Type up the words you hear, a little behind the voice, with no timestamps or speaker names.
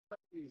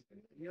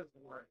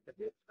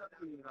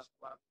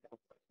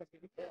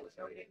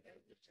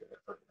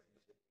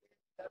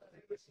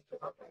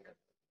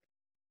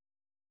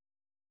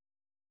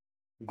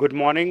Good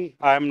morning.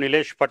 I am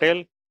Nilesh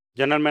Patel,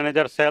 General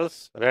Manager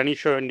Sales,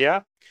 RENISHAW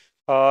India.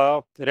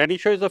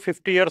 RENISHAW is a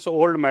 50 years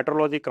old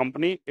metrology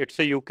company. It's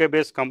a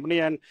UK-based company,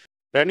 and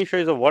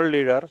RENISHAW is a world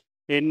leader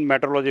in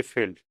metrology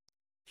field.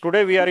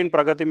 Today we are in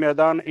Pragati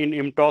Maidan in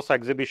IMTOS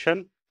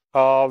exhibition.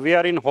 We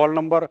are in hall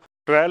number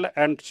 12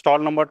 and stall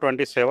number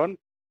 27.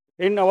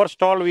 In our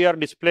stall, we are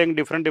displaying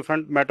different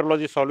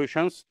metrology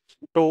solutions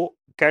to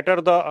cater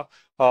the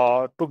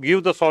to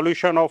give the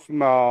solution of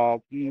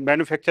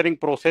manufacturing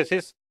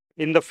processes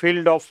in the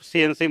field of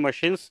CNC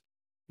machines.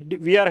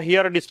 We are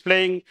here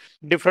displaying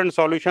different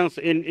solutions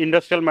in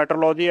industrial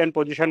metrology and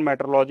position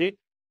metrology.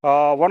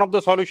 One of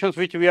the solutions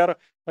which we are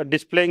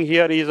displaying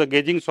here is a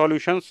gauging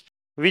solutions,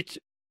 which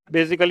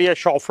basically a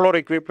shop floor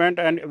equipment,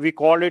 and we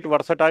call it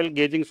versatile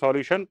gauging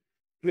solution.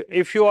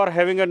 If you are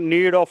having a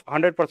need of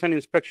 100%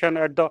 inspection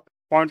at the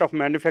point of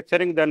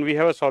manufacturing, then we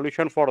have a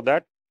solution for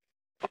that.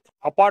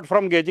 Apart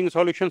from gauging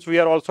solutions, we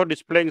are also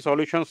displaying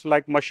solutions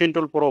like machine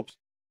tool probes,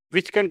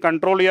 which can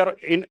control your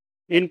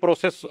in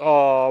process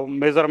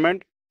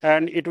measurement,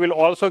 and it will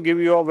also give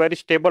you a very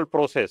stable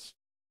process.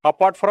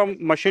 Apart from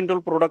machine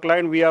tool product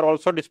line, we are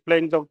also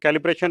displaying the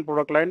calibration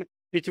product line,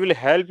 which will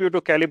help you to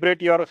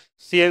calibrate your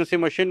CNC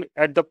machine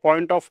at the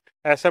point of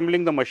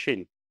assembling the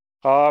machine.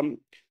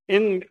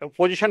 In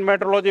position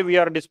metrology, we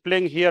are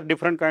displaying here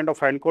different kind of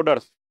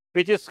encoders,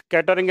 which is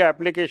catering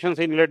applications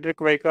in electric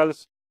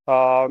vehicles,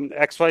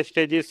 XY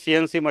stages,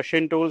 CNC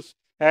machine tools,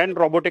 and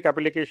robotic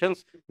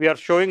applications. We are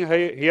showing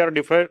here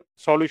different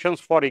solutions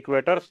for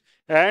equators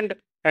and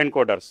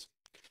encoders.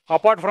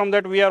 Apart from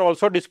that, we are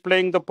also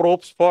displaying the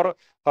probes for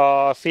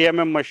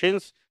CMM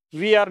machines.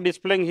 We are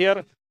displaying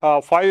here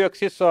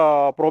 5-axis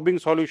probing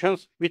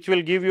solutions, which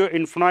will give you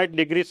infinite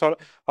degrees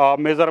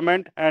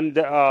measurement, and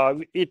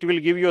it will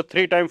give you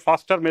 3 times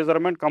faster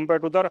measurement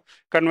compared to the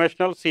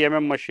conventional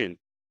CMM machine.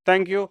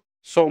 Thank you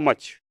so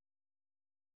much.